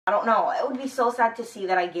I don't know. It would be so sad to see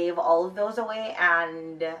that I gave all of those away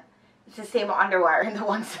and it's the same underwear in the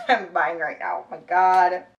ones that I'm buying right now. Oh my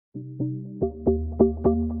god.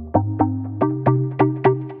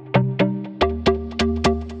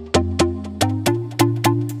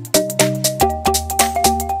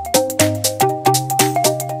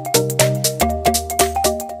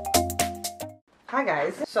 Hi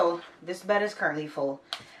guys. So this bed is currently full.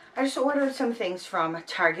 I just ordered some things from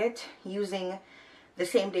Target using the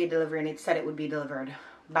same day delivery, and it said it would be delivered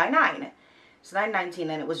by 9. It's 9:19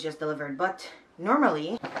 and it was just delivered. But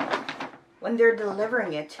normally when they're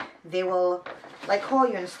delivering it, they will like call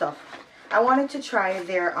you and stuff. I wanted to try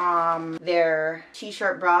their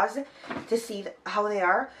t-shirt bras to see how they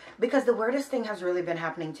are, because the weirdest thing has really been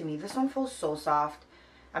happening to me. This one feels so soft.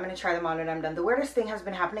 I'm gonna try them on when I'm done. The weirdest thing has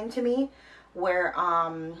been happening to me where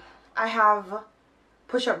I have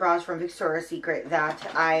push-up bras from Victoria's Secret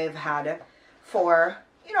that I've had for,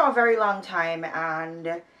 you know, a very long time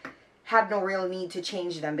and had no real need to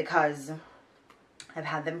change them because I've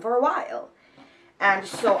had them for a while. And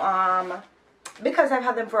so because I've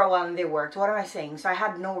had them for a while and they worked, what am I saying? So I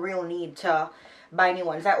had no real need to buy new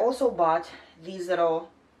ones. I also bought these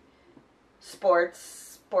little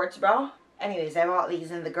sports bra. Anyways, I bought these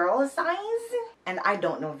in the girl size, and I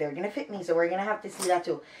don't know if they're gonna fit me, so we're gonna have to see that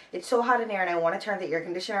too. It's so hot in here and I want to turn the air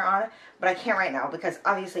conditioner on, but I can't right now because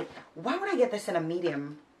obviously, why would I get this in a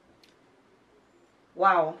medium?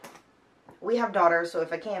 Wow. We have daughters, so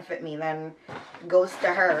if it can't fit me, then it goes to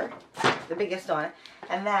her, the biggest one.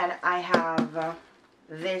 And then I have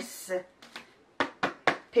this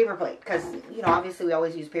paper plate, because, you know, obviously we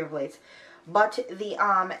always use paper plates. But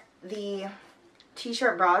the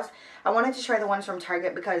t-shirt bras, I wanted to try the ones from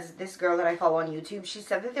Target because this girl that I follow on YouTube, she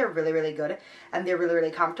said that they're really, really good and they're really,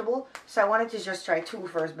 really comfortable. So I wanted to just try 2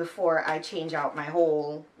 first before I change out my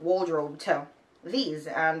whole wardrobe to these.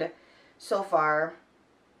 And so far,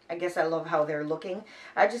 I guess I love how they're looking.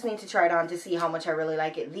 I just need to try it on to see how much I really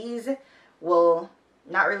like it. These will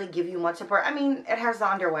not really give you much support. I mean, it has the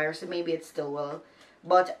underwire, so maybe it still will.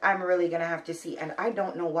 But I'm really going to have to see. And I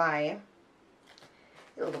don't know why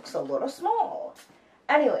it looks a little small.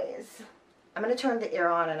 Anyways, I'm going to turn the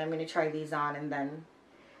air on and I'm going to try these on. And then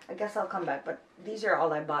I guess I'll come back. But these are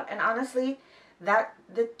all I bought. And honestly, the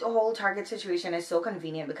whole Target situation is so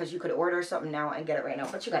convenient because you could order something now and get it right now.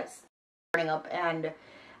 But you guys, turning up, and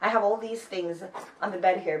I have all these things on the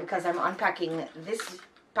bed here because I'm unpacking this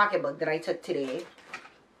pocketbook that I took today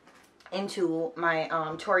into my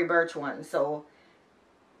Tory Burch one. So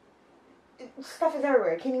stuff is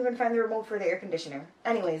everywhere. I can't even find the remote for the air conditioner.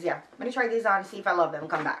 Anyways, yeah, I'm gonna try these on, see if I love them,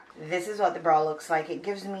 come back. This is what the bra looks like. It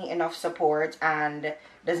gives me enough support and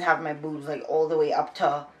doesn't have my boobs like all the way up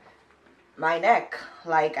to my neck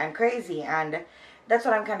like I'm crazy. And that's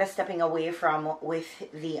what I'm kind of stepping away from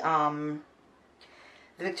with the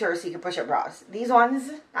Victoria's Secret push-up bras. These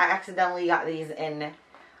ones, I accidentally got these in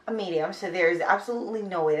a medium, so there's absolutely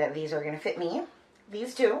no way that these are going to fit me.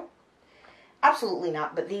 These two, absolutely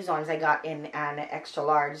not, but these ones I got in an extra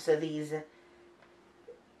large, so these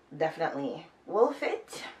definitely will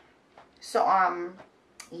fit. So,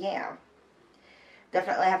 yeah,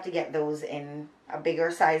 definitely have to get those in a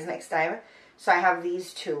bigger size next time. So I have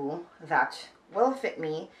these two that will fit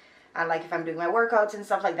me. And like if I'm doing my workouts and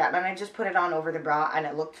stuff like that, and I just put it on over the bra and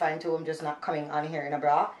it looked fine too. I'm just not coming on here in a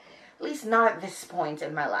bra. At least not at this point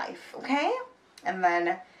in my life, okay? And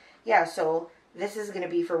then, yeah, so this is going to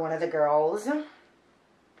be for one of the girls.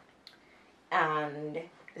 And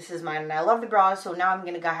this is mine. And I love the bras, so now I'm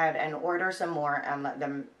going to go ahead and order some more and let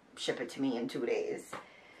them ship it to me in 2 days.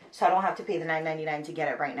 So I don't have to pay the $9.99 to get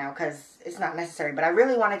it right now because it's not necessary. But I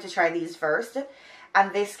really wanted to try these first.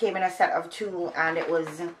 And this came in a set of 2 and it was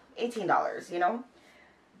 $18, you know.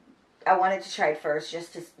 I wanted to try it first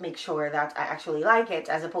just to make sure that I actually like it,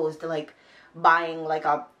 as opposed to like buying like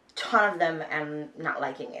a ton of them and not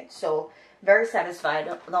liking it. So very satisfied.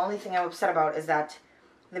 The only thing I'm upset about is that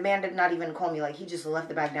the man did not even call me. Like, he just left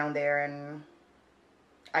the bag down there and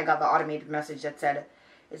I got the automated message that said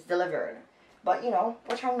it's delivered. But you know,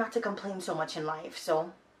 we're trying not to complain so much in life.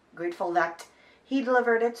 So grateful that he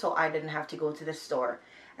delivered it so I didn't have to go to the store.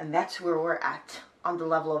 And that's where we're at on the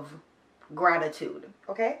level of gratitude,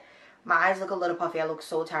 okay? My eyes look a little puffy. I look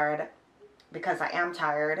so tired because I am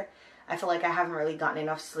tired. I feel like I haven't really gotten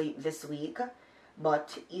enough sleep this week.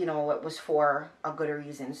 But, you know, it was for a good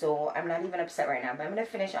reason. So I'm not even upset right now. But I'm going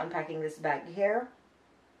to finish unpacking this bag here.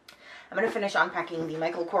 I'm going to finish unpacking the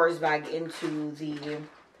Michael Kors bag into the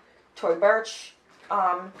Tory Burch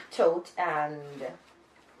tote. And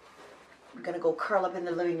I'm going to go curl up in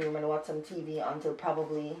the living room and watch some TV until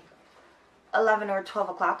probably 11 or 12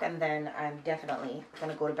 o'clock, and then I'm definitely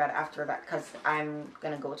gonna go to bed after that because I'm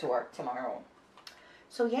gonna go to work tomorrow.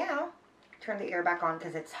 So yeah, turn the air back on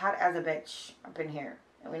because it's hot as a bitch up in here,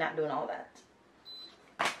 and we're not doing all that.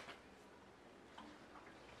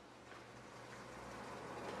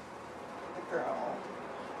 Girl.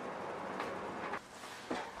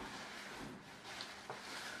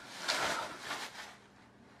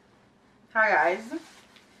 Hi guys.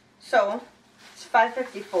 So it's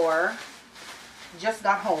 5:54. Just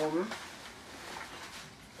got home.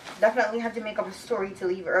 Definitely had to make up a story to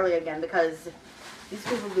leave early again because these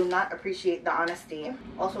people do not appreciate the honesty.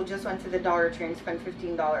 Also just went to the Dollar Tree and spent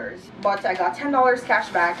 $15. But I got $10 cash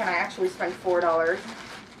back and I actually spent $4.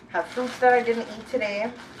 Have fruits that I didn't eat today.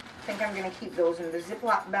 I think I'm going to keep those in the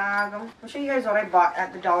Ziploc bag. I'll show you guys what I bought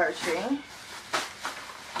at the Dollar Tree.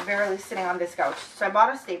 I'm barely sitting on this couch. So I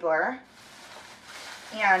bought a stapler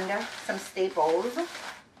and some staples.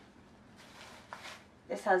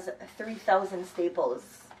 This has 3,000 staples.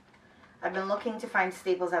 I've been looking to find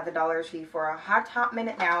staples at the Dollar Tree for a hot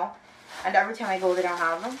minute now. And every time I go, they don't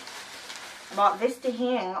have them. I bought this to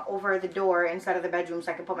hang over the door inside of the bedroom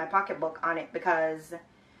so I can put my pocketbook on it because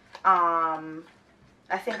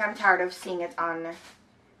I think I'm tired of seeing it on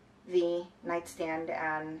the nightstand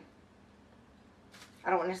and I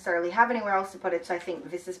don't necessarily have anywhere else to put it, so I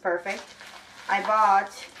think this is perfect. I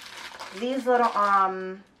bought these little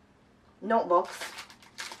notebooks.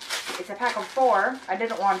 It's a pack of 4. I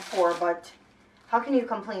didn't want 4, but how can you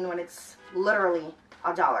complain when it's literally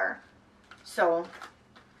 $1? So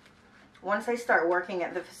once I start working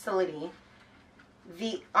at the facility,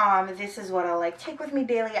 this is what I'll like take with me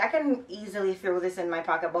daily. I can easily throw this in my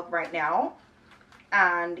pocketbook right now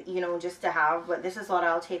and, you know, just to have, but this is what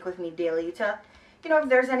I'll take with me daily to, you know, if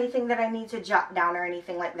there's anything that I need to jot down or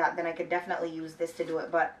anything like that, then I could definitely use this to do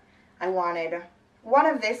it. But I wanted one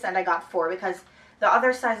of this and I got 4 because the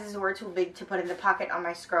other sizes were too big to put in the pocket on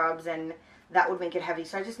my scrubs and that would make it heavy.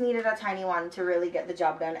 So I just needed a tiny one to really get the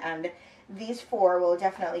job done, and these 4 will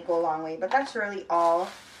definitely go a long way. But that's really all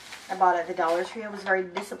I bought at the Dollar Tree. I was very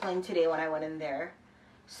disciplined today when I went in there.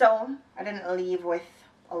 So I didn't leave with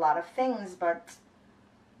a lot of things, but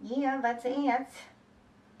yeah, that's it.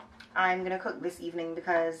 I'm going to cook this evening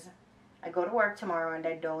because I go to work tomorrow and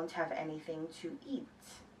I don't have anything to eat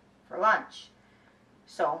for lunch.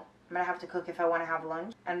 So I'm going to have to cook if I want to have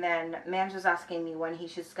lunch. And then Mans was asking me when he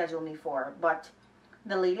should schedule me for. But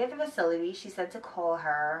the lady at the facility, she said to call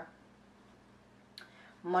her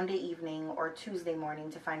Monday evening or Tuesday morning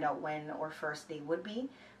to find out when our first day would be.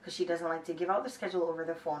 Because she doesn't like to give out the schedule over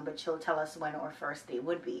the phone, but she'll tell us when our first day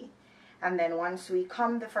would be. And then once we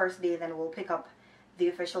come the first day, then we'll pick up the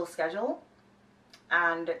official schedule.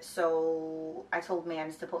 And so I told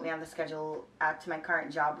Mans to put me on the schedule at my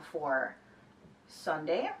current job for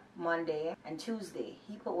Sunday, Monday, and Tuesday.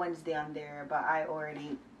 He put Wednesday on there, but I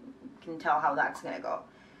already can tell how that's gonna go.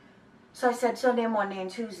 So I said Sunday, Monday, and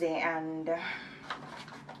Tuesday, and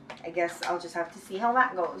I guess I'll just have to see how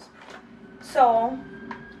that goes. So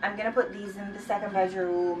I'm gonna put these in the second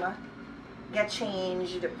bedroom, get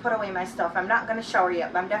changed, put away my stuff. I'm not gonna shower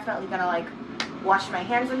yet, but I'm definitely gonna like wash my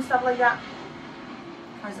hands and stuff like that.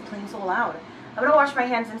 Why is it playing so loud? I'm gonna wash my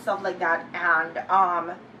hands and stuff like that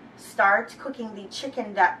and start cooking the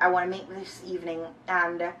chicken that I want to make this evening.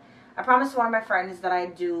 And I promised one of my friends that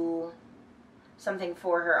I'd do something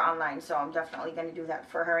for her online, so I'm definitely gonna do that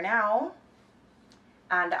for her now.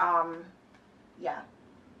 And yeah,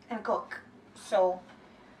 and cook. So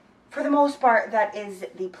for the most part, that is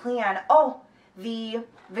the plan. Oh, the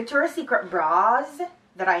Victoria's Secret bras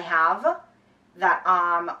that I have that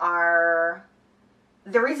are,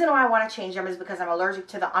 the reason why I want to change them is because I'm allergic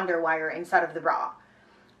to the underwire inside of the bra.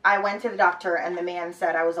 I went to the doctor and the man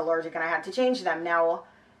said I was allergic and I had to change them. Now,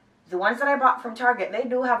 the ones that I bought from Target, they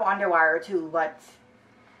do have underwire too, but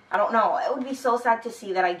I don't know. It would be so sad to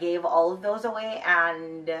see that I gave all of those away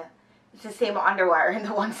and it's the same underwire in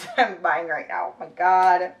the ones that I'm buying right now. Oh my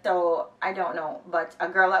God. So, I don't know. But a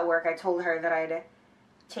girl at work, I told her that I'd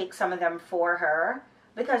take some of them for her.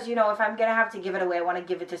 Because, you know, if I'm going to have to give it away, I want to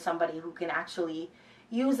give it to somebody who can actually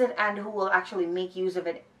use it and who will actually make use of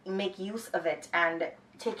it and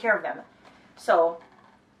take care of them. So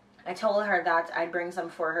I told her that I'd bring some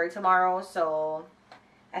for her tomorrow, so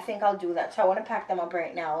I think I'll do that. So I want to pack them up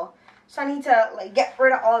right now. So I need to like get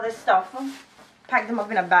rid of all this stuff, pack them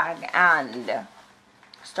up in a bag and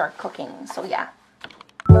start cooking. So yeah.